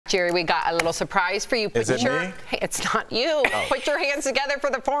Jerry, we got a little surprise for you. Is it me? Hey, it's not you. Oh. Put your hands together for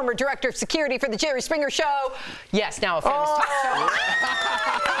the former director of security for the Jerry Springer Show. Yes, now a famous talk show.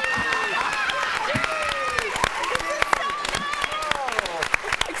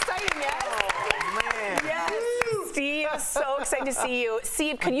 Exciting, yes? Oh, man. Yes. Steve, so excited to see you.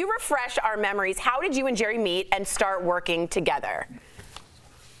 Steve, could you refresh our memories? How did you and Jerry meet and start working together?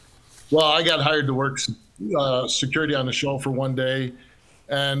 Well, I got hired to work security on the show for one day.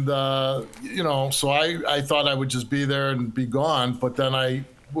 And, you know, so I thought I would just be there and be gone. But then I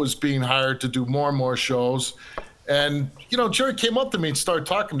was being hired to do more and more shows. And, you know, Jerry came up to me and started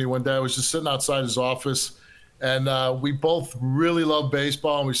talking to me one day. I was just sitting outside his office. And we both really love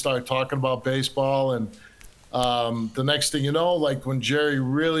baseball. And we started talking about baseball. And the next thing you know, like when Jerry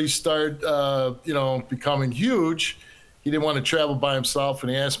really started, you know, becoming huge, he didn't want to travel by himself,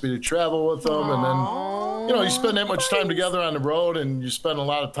 and he asked me to travel with him. Aww. And then, you know, you spend that much time together on the road, and you spend a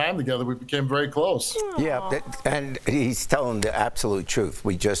lot of time together. We became very close. Yeah, and he's telling the absolute truth.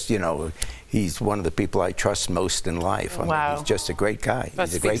 We just, you know, he's one of the people I trust most in life. I mean, he's just a great guy.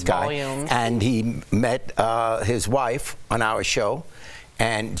 He's a great guy. Volumes. And he met his wife on our show.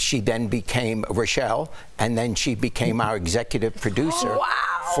 And she then became Rochelle, and then she became our executive producer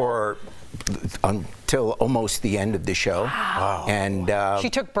for until almost the end of the show. Wow. And she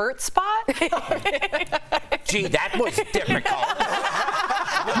took Bert's spot? Gee, that was difficult.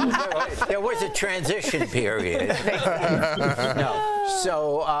 There was a transition period. No.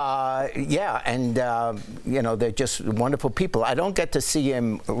 So, yeah, and, you know, they're just wonderful people. I don't get to see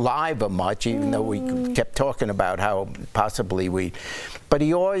him live much, even though we kept talking about how possibly we... But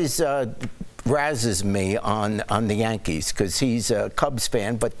he always razzes me on the Yankees, because he's a Cubs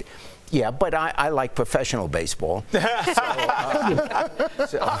fan, but... Yeah, but I like professional baseball. So,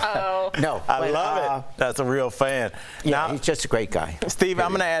 no, I love it. That's a real fan. Yeah, now, he's just a great guy. Steve, I'm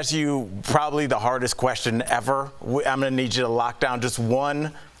going to ask you probably the hardest question ever. I'm going to need you to lock down just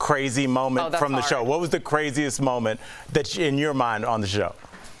one crazy moment from the show. What was the craziest moment that in your mind on the show?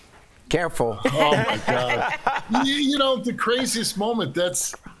 Careful. Oh, my God. You know, the craziest moment,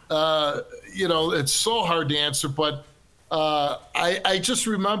 that's, you know, it's so hard to answer, but I just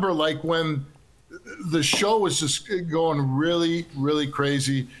remember, like, when the show was just going really, really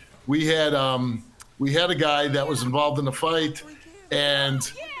crazy. We had a guy that was involved in the fight, and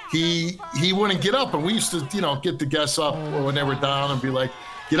he wouldn't get up. And we used to, you know, get the guests up when they were down and be like,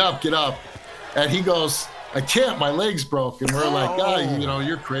 get up, get up. And he goes, I can't, my leg's broke. And we're like, guy, you know,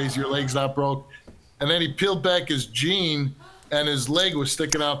 you're crazy, your leg's not broke. And then he peeled back his jean, and his leg was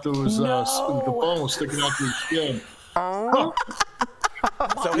sticking out to his, the bone was sticking out to his skin. So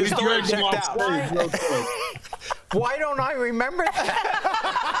we dragged him off stage real quick. Why don't I remember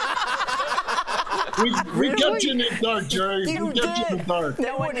that? We kept you in the dark, Jerry. We kept you in the dark.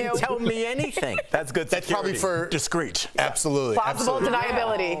 No one didn't tell me anything. That's good security. That's probably for discreet. Absolutely. Plausible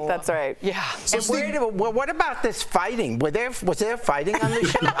deniability. That's right. Yeah. So well, what about this fighting? Was there fighting on the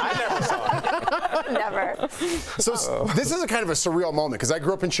show? I never saw it. Never. So this is a kind of a surreal moment, because I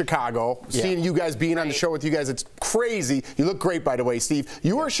grew up in Chicago. Seeing you guys being on the show with you guys, it's crazy. You look great, by the way, Steve.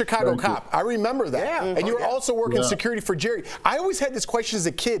 You were a Chicago cop. I remember that. Yeah. And you were also working security for Jerry. I always had this question as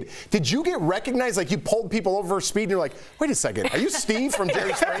a kid. Did you get recognized, like you pulled people over for speed and you're like, wait a second, are you Steve from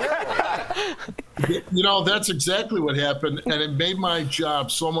Jerry Springer? You know, that's exactly what happened, and it made my job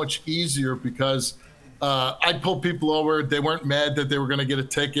so much easier, because I'd pull people over. They weren't mad that they were going to get a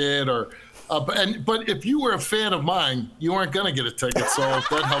ticket, or but if you were a fan of mine, you weren't going to get a ticket, so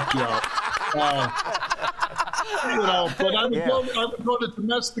that helped you out. You know, but I would go to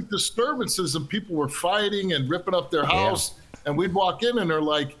domestic disturbances, and people were fighting and ripping up their house, and we'd walk in, and they're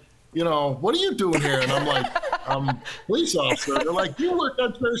like, you know, what are you doing here? And I'm like, I'm a police officer. They're like, you work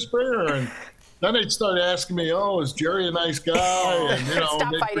at Jerry Springer. And then they'd start asking me, oh, is Jerry a nice guy? And, you know,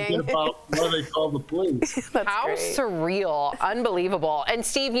 they'd forget about when they call the police. How surreal. Unbelievable. And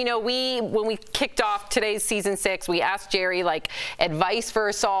Steve, you know, when we kicked off today's season 6, we asked Jerry, like, advice for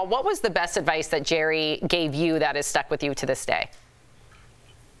us all. What was the best advice that Jerry gave you that has stuck with you to this day?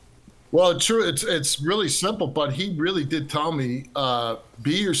 Well, true. It's really simple, but he really did tell me,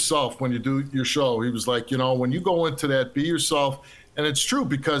 be yourself when you do your show. He was like, you know, when you go into that, be yourself. And it's true,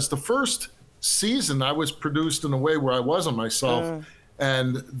 because the first season I was produced in a way where I wasn't myself.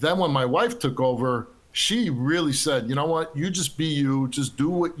 And then when my wife took over, she really said, you know what, you just be you, just do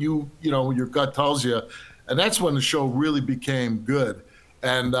what you know, your gut tells you. And that's when the show really became good.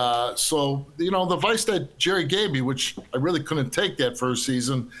 And so, you know, the advice that Jerry gave me, which I really couldn't take that first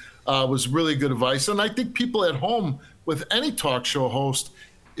season, was really good advice. And I think people at home with any talk show host,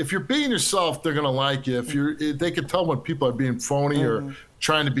 if you're being yourself, they're going to like you. If they can tell when people are being phony or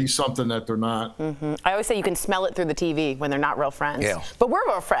trying to be something that they're not. I always say you can smell it through the TV when they're not real friends. Yeah. But we're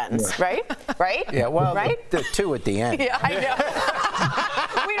real friends, right? Right? Yeah, well, right? the two at the end. Yeah, I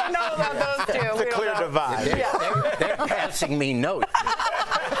know. We don't know about those two. The clear divide. They're passing me notes.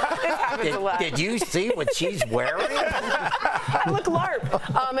 Did you see what she's wearing? I look LARP.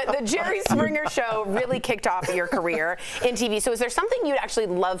 The Jerry Springer Show really kicked off your career in TV. So is there something you'd actually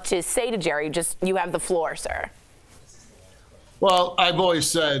love to say to Jerry? Just, you have the floor, sir. Well, I've always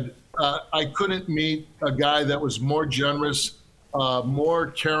said I couldn't meet a guy that was more generous, more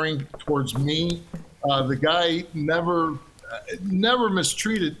caring towards me. The guy never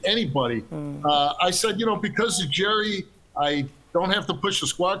mistreated anybody. I said, you know, because of Jerry, I don't have to push a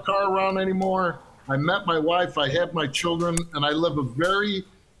squad car around anymore. I met my wife, I have my children, and I live a very,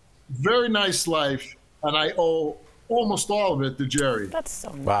 very nice life, and I owe almost all of it to Jerry. That's so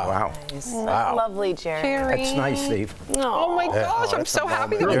Wow. nice. Wow. That's lovely, Jerry. That's nice, Steve. Oh my gosh, I'm so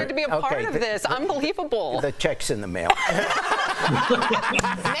happy that we get to be a part Okay, of this. Unbelievable. The check's in the mail.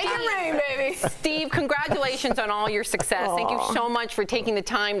 Make it rain, baby. Steve, congratulations on all your success. Thank you so much for taking the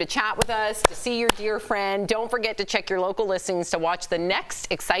time to chat with us, to see your dear friend. Don't forget to check your local listings to watch the next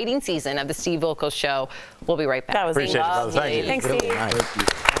exciting season of the Steve Wilkos Show. We'll be right back. That was Appreciate it, brother. lovely. Thank you. Thanks, Really Steve. nice.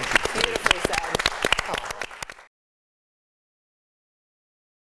 Beautifully said.